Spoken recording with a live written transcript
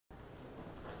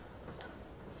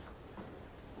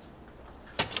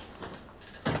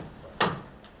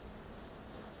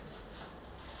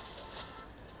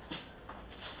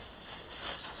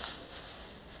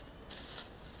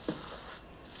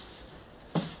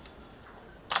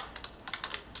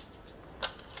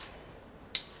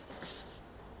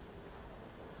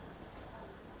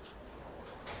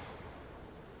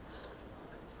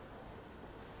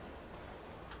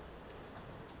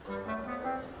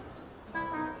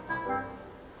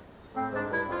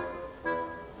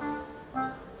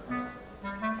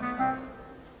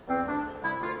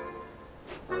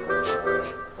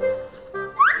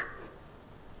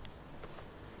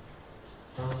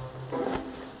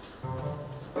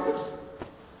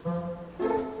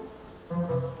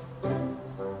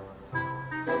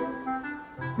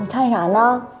看啥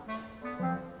呢？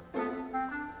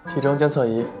体征监测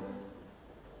仪。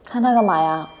看它干嘛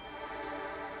呀？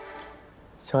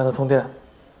想让它通电。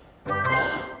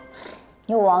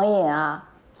你有网瘾啊？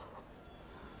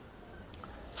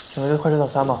请问这快吃早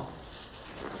餐吗？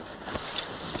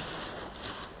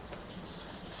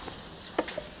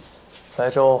来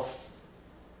粥。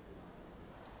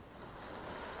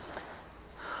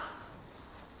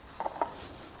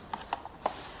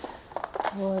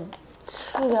我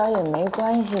吃点也没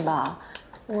关系吧，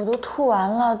我都吐完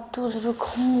了，肚子是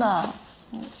空的。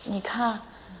你看。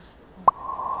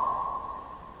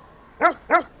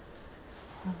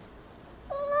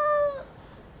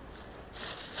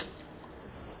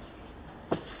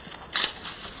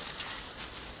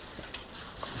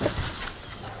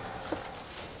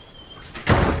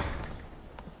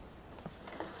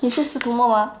你是司徒沫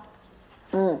吗？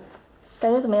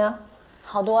感觉怎么样？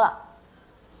好多了。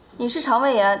你是肠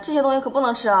胃炎，这些东西可不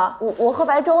能吃啊。我喝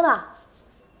白粥呢。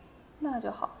那就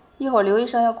好，一会儿刘医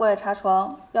生要过来查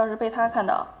床，要是被他看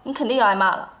到，你肯定要挨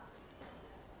骂了。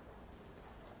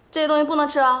这些东西不能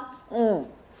吃啊。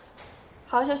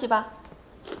好好休息吧。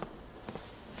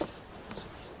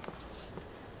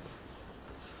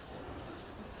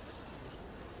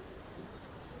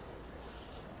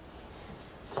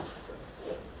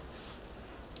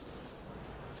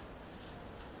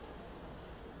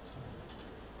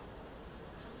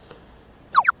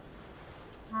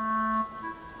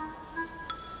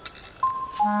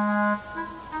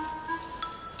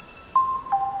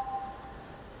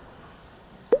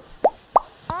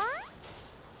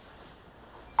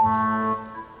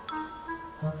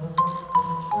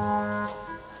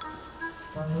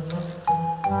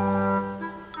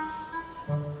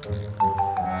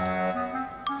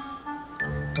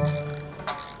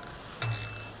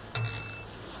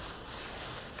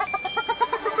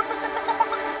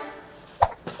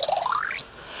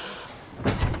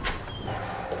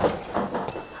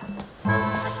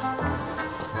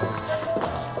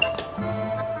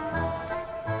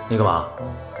你干嘛？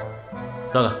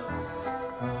让开！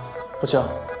不行。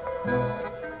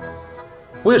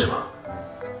为什么？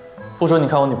不准你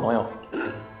看我女朋友。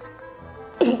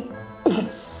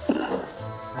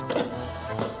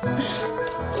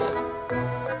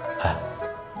哎，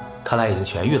看来已经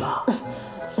痊愈了。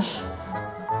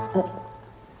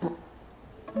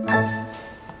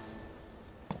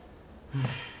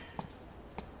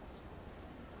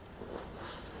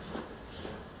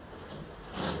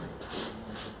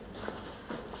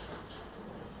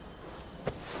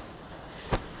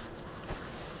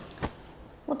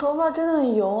我头发真的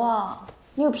很油啊，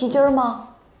你有皮筋吗？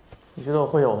你觉得我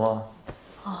会有吗？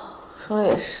说的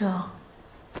也是啊。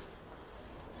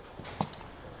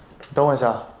你等我一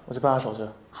下，我去办下手续。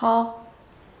好。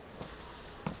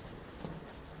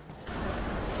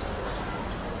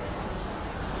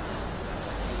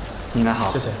你来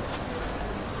好，谢谢。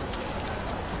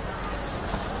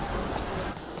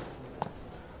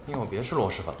你以后别吃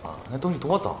螺蛳粉了，那东西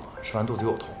多脏啊！吃完肚子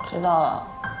又痛。知道了。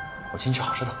我请你吃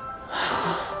好吃的。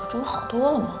这不好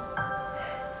多了吗？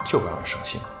就不让人省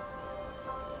心。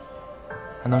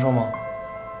还难受吗？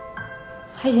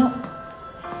还行。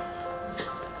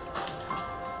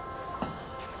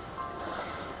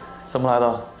怎么来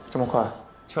的？这么快？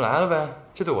就来了呗，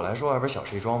这对我来说还不是小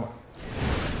事一桩吗？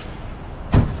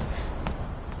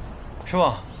师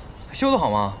傅，修得好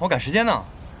吗？我赶时间呢。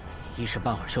一时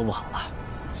半会儿修不好了。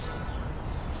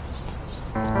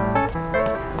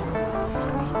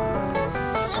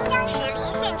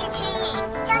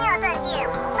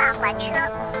还车，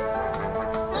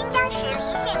您将驶离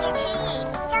限制区域，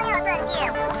将要断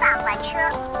电，无法还车。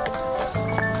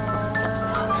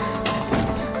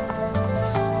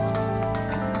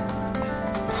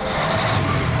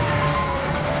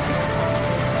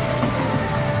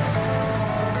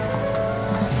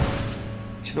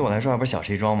这对我来说还不是小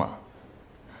事一桩吗？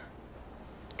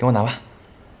给我拿吧。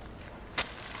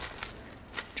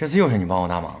这次又是你帮我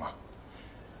大忙了。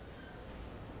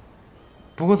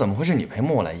不过怎么会是你陪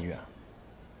默默来医院？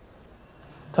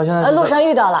他现在路上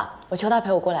遇到了，我求他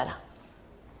陪我过来的。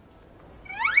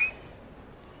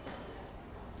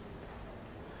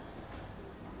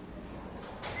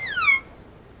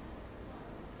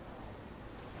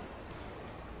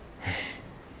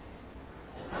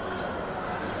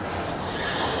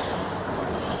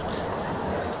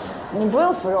你不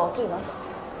用扶着，我自己能走。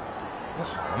你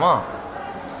好了吗？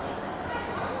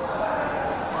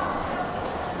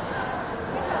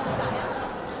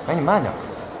哎，你慢点。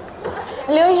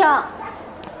刘医生。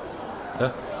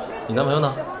哎，你男朋友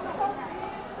呢？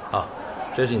啊，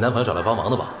这是你男朋友找来帮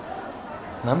忙的吧？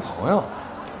男朋友？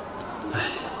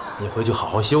哎，你回去好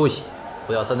好休息，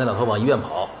不要三天两头往医院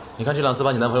跑。你看这2次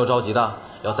把你男朋友着急的，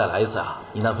要再来一次啊，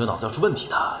你男朋友脑子要出问题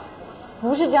的。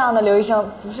不是这样的，刘医生，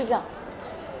不是这样。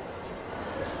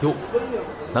哟，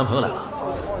男朋友来了，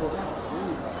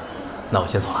那我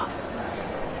先走了。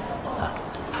啊。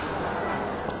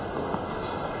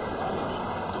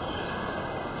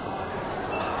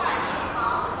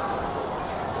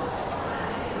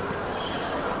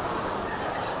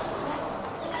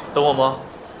等我吗？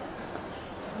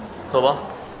走吧。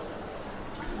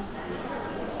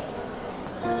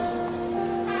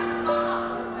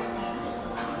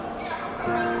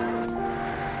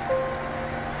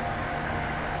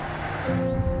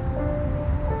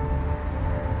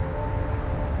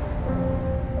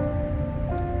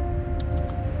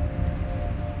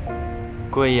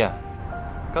顾未易，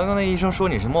刚刚那医生说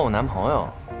你是默默男朋友，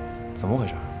怎么回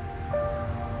事？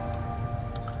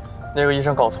那个医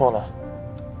生搞错了。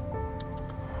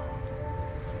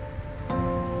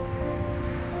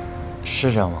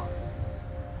是这样吗？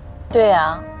对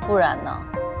呀，不然呢？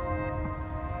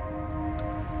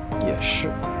也是。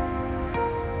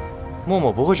默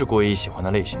默不会是顾未易喜欢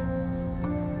的类型。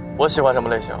我喜欢什么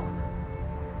类型？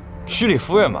居里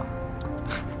夫人吧。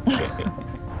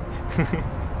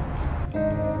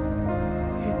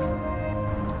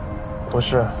不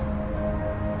是。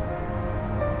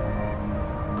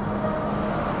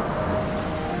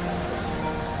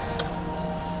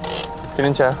给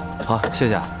您钱。好，谢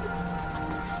谢啊。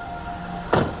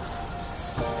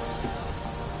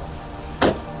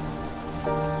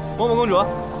默默公主，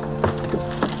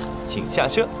请下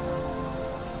车。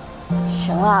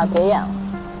行了，别演了。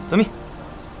遵命，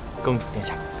公主殿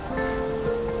下。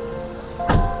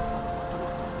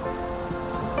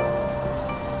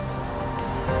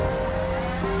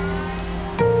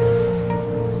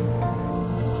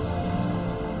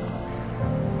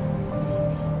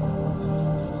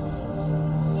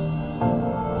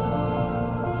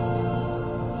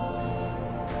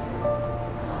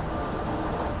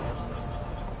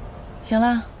行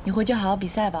了，你回去好好比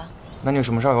赛吧。那你有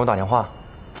什么事儿给我打电话。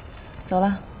走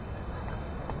了。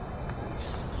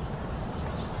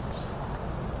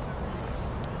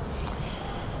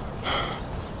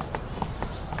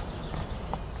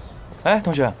哎，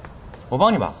同学，我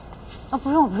帮你吧。啊，不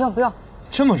用不用不用。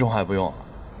这么重还不用？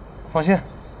放心，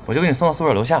我就给你送到宿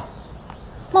舍楼下。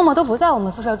默默都不在我们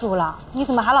宿舍住了，你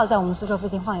怎么还老在我们宿舍附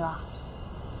近晃悠啊？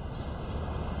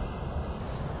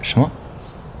什么？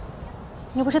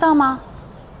你不知道吗？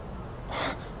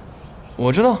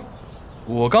我知道，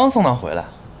我刚送他回来。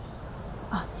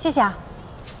啊，谢谢啊，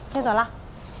先走了。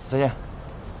再见。